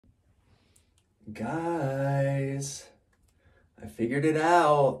Guys, I figured it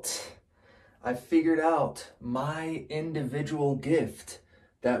out. I figured out my individual gift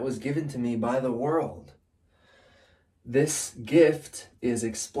that was given to me by the world. This gift is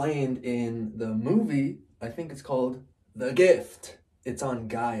explained in the movie, I think it's called The Gift. It's on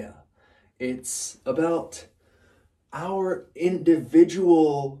Gaia. It's about our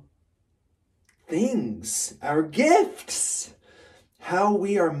individual things, our gifts, how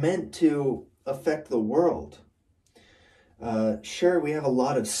we are meant to affect the world. Sure, we have a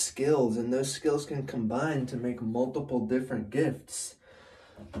lot of skills, and those skills can combine to make multiple different gifts.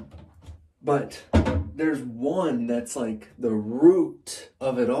 But there's one that's like the root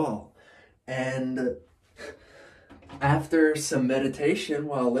of it all. And after some meditation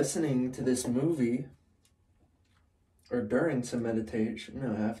while listening to this movie, or during some meditation,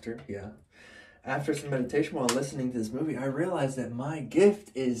 no, after, yeah. After some meditation while listening to this movie, I realized that my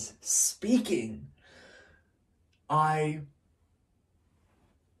gift is speaking. I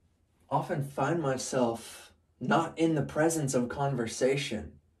often find myself not in the presence of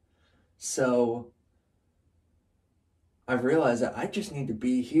conversation. So I've realized that I just need to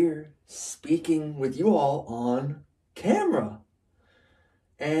be here speaking with you all on camera.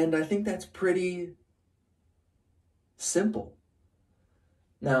 And I think that's pretty simple.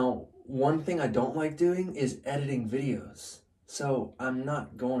 Now, one thing I don't like doing is editing videos. So I'm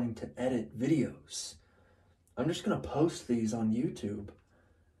not going to edit videos. I'm just going to post these on YouTube.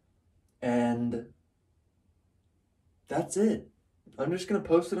 And that's it. I'm just going to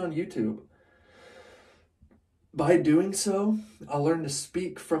post it on YouTube. By doing so, I'll learn to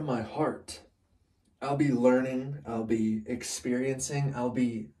speak from my heart. I'll be learning, I'll be experiencing, I'll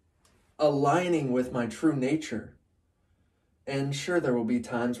be aligning with my true nature. And sure, there will be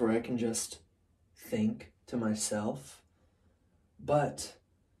times where I can just think to myself, but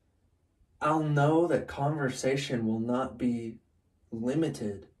I'll know that conversation will not be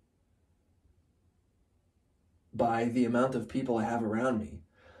limited by the amount of people I have around me,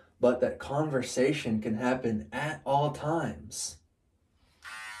 but that conversation can happen at all times.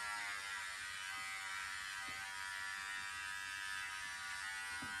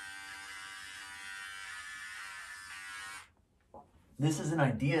 This is an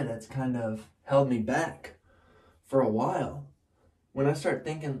idea that's kind of held me back for a while. When I start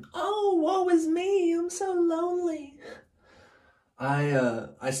thinking, oh, woe is me, I'm so lonely,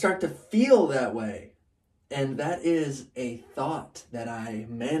 I start to feel that way. And that is a thought that I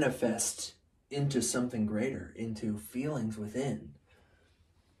manifest into something greater, into feelings within.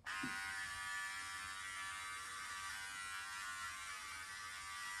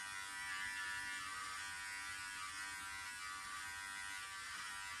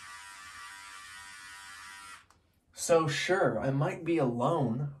 So sure, I might be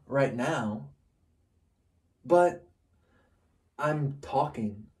alone right now, but I'm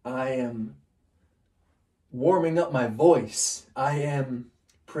talking. I am warming up my voice. I am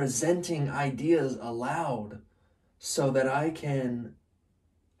presenting ideas aloud so that I can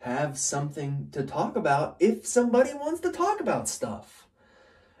have something to talk about if somebody wants to talk about stuff.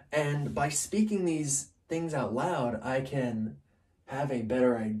 And by speaking these things out loud, I can have a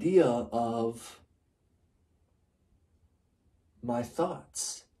better idea of my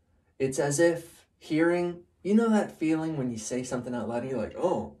thoughts. It's as if hearing, you know that feeling when you say something out loud and you're like,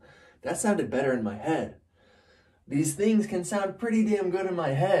 oh, that sounded better in my head. These things can sound pretty damn good in my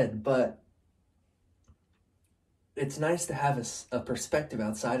head, but it's nice to have a perspective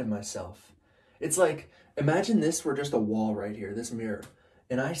outside of myself. It's like, imagine this were just a wall right here, this mirror,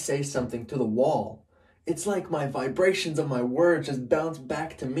 and I say something to the wall. It's like my vibrations of my words just bounce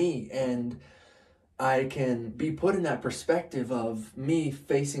back to me, and I can be put in that perspective of me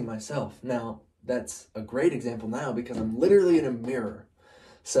facing myself. Now, that's a great example now because I'm literally in a mirror.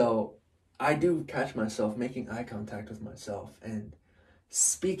 So I do catch myself making eye contact with myself and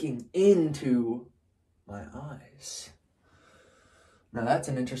speaking into my eyes. Now that's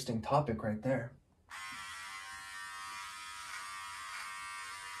an interesting topic right there.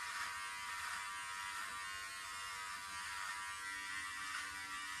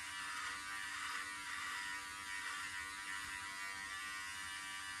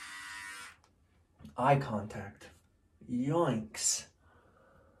 Eye contact. Yoinks.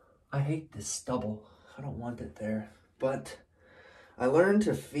 I hate this stubble. I don't want it there. But I learned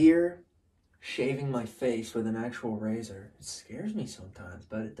to fear shaving my face with an actual razor. It scares me sometimes,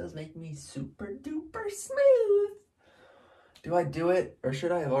 but it does make me super duper smooth. Do I do it, or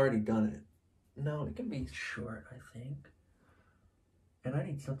should I have already done it? No, it can be short, I think. And I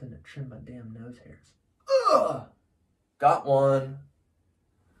need something to trim my damn nose hairs. Ugh! Got one.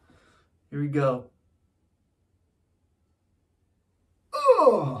 Here we go.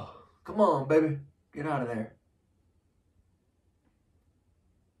 Oh, come on, baby. Get out of there.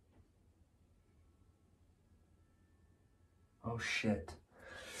 Oh, shit.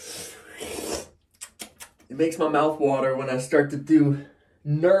 It makes my mouth water when I start to do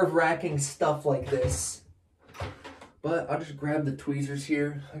nerve-wracking stuff like this. But I'll just grab the tweezers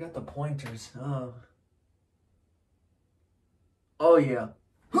here. I got the pointers. Oh yeah.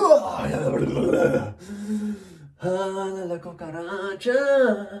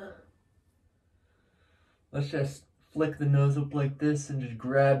 Let's just flick the nose up like this and just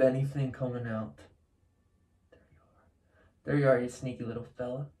grab anything coming out. There you are, you sneaky little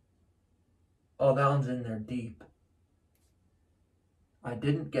fella. Oh, that one's in there deep. I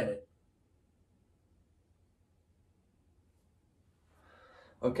didn't get it.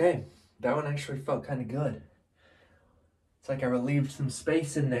 Okay, that one actually felt kind of good. It's like I relieved some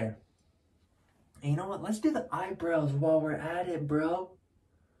space in there. And you know what? Let's do the eyebrows while we're at it, bro.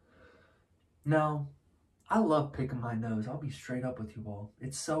 Now, I love picking my nose. I'll be straight up with you all.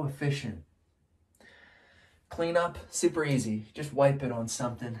 It's so efficient. Clean up, super easy. Just wipe it on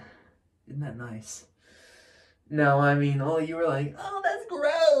something. Isn't that nice? No, I mean, all you were like, oh, that's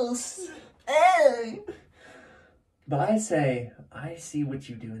gross. Hey. But I say, I see what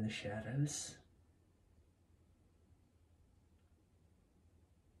you do in the shadows.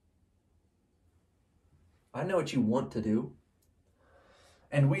 I know what you want to do.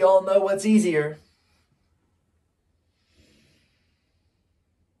 And we all know what's easier.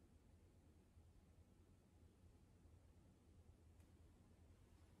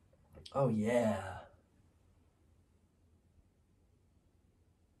 Oh, yeah.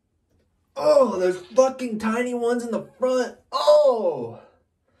 Oh, those fucking tiny ones in the front. Oh.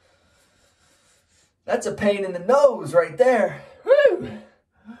 That's a pain in the nose right there. Whew.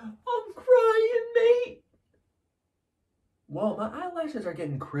 I'm crying, mate. Whoa, my eyelashes are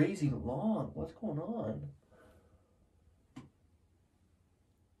getting crazy long. What's going on?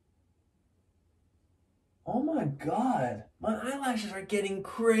 Oh my God. My eyelashes are getting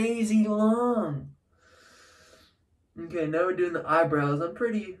crazy long. Okay, now we're doing the eyebrows.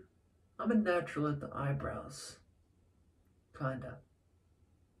 I'm a natural at the eyebrows. Kinda.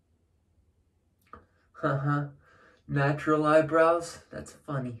 Haha. Natural eyebrows? That's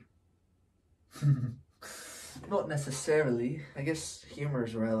funny. Not necessarily. I guess humor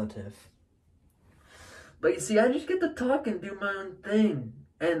is relative. But you see, I just get to talk and do my own thing.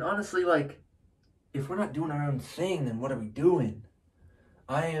 And honestly, like, if we're not doing our own thing, then what are we doing?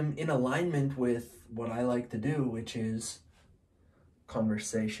 I am in alignment with what I like to do, which is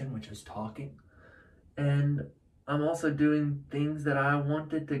conversation, which is talking. And I'm also doing things that I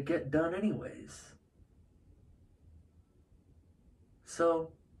wanted to get done anyways.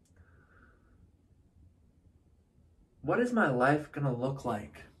 So, what is my life gonna look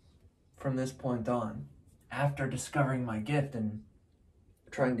like from this point on after discovering my gift and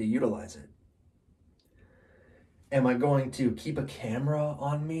trying to utilize it? Am I going to keep a camera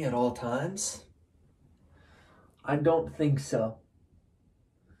on me at all times? I don't think so.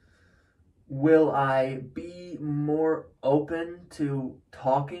 Will I be more open to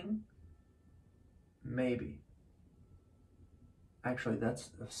talking? Maybe. Actually,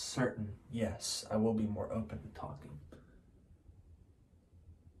 that's a certain yes. I will be more open to talking.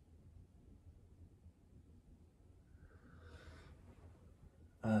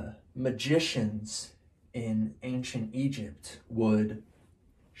 Magicians in ancient Egypt would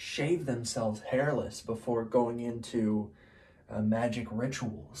shave themselves hairless before going into magic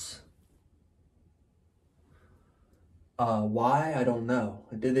rituals. Why? I don't know.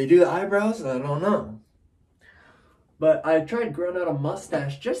 Did they do the eyebrows? I don't know. But I tried growing out a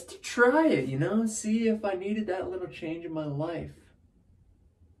mustache just to try it, you know? See if I needed that little change in my life.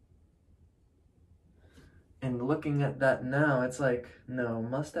 And looking at that now, it's like, no,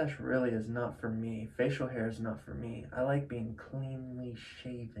 mustache really is not for me. Facial hair is not for me. I like being cleanly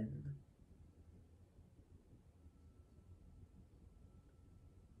shaven.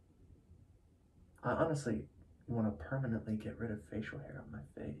 I honestly want to permanently get rid of facial hair on my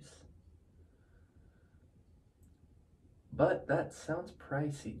face. But that sounds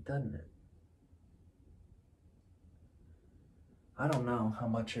pricey, doesn't it? I don't know how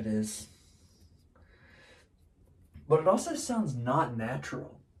much it is. But it also sounds not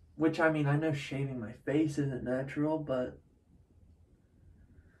natural. Which, I mean, I know shaving my face isn't natural, but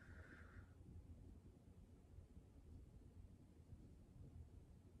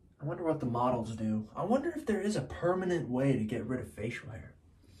I wonder what the models do. I wonder if there is a permanent way to get rid of facial hair.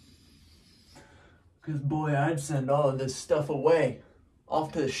 Because, boy, I'd send all of this stuff away.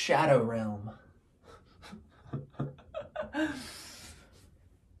 Off to the shadow realm.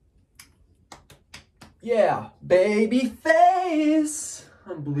 Yeah, baby face.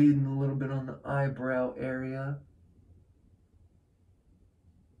 I'm bleeding a little bit on the eyebrow area.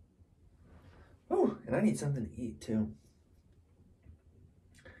 Oh, and I need something to eat too.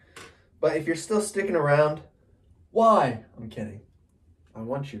 But if you're still sticking around, why? I'm kidding. I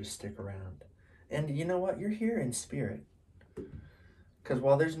want you to stick around. And you know what? You're here in spirit. Because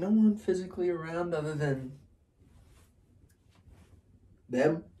while there's no one physically around other than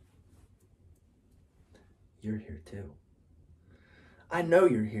them, you're here too. I know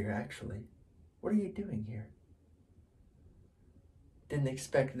you're here, actually. What are you doing here? Didn't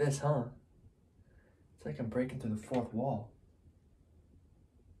expect this, huh? It's like I'm breaking through the fourth wall.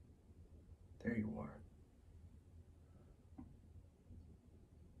 There you are.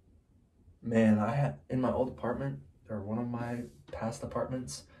 Man, I had, in my old apartment, or one of my past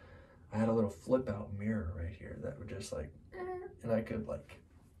apartments, I had a little flip out mirror right here that would just like, and I could like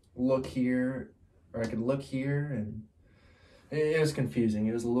look here, or I could look here, and it was confusing.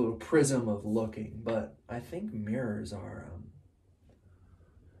 It was a little prism of looking, but I think mirrors are,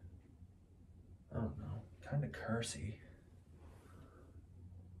 I don't know, kind of cursy.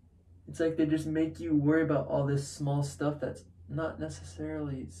 It's like they just make you worry about all this small stuff that's not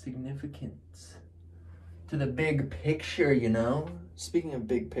necessarily significant to the big picture, you know? Speaking of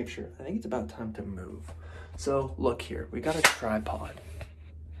big picture, I think it's about time to move. So look here, we got a tripod.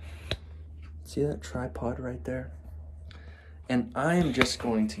 See that tripod right there? And I am just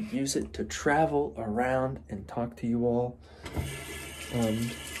going to use it to travel around and talk to you all.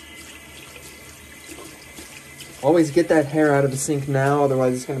 Always get that hair out of the sink now,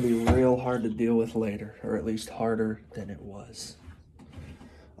 otherwise it's going to be real hard to deal with later, or at least harder than it was.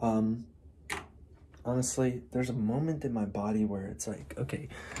 Honestly, there's a moment in my body where it's like, okay,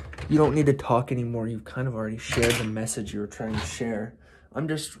 you don't need to talk anymore. You've kind of already shared the message you were trying to share. I'm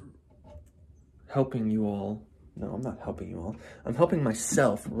just helping you all. No, I'm not helping you all. I'm helping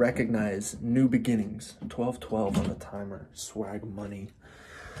myself recognize new beginnings. 12/12 on the timer. Swag money.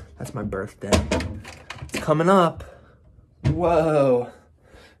 That's my birthday. It's coming up. Whoa.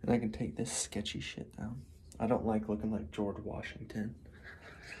 And I can take this sketchy shit down. I don't like looking like George Washington.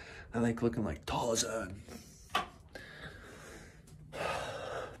 I like looking like Tarzan.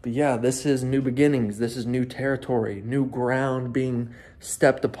 But yeah, this is new beginnings. This is new territory, new ground being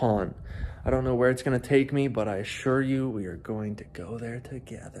stepped upon. I don't know where it's going to take me, but I assure you we are going to go there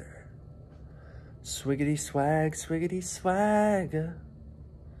together. Swiggity swag, swiggity swag.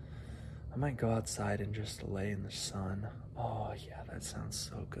 I might go outside and just lay in the sun. Oh yeah, that sounds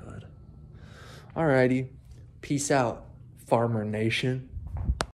so good. Alrighty, peace out, Farmer Nation.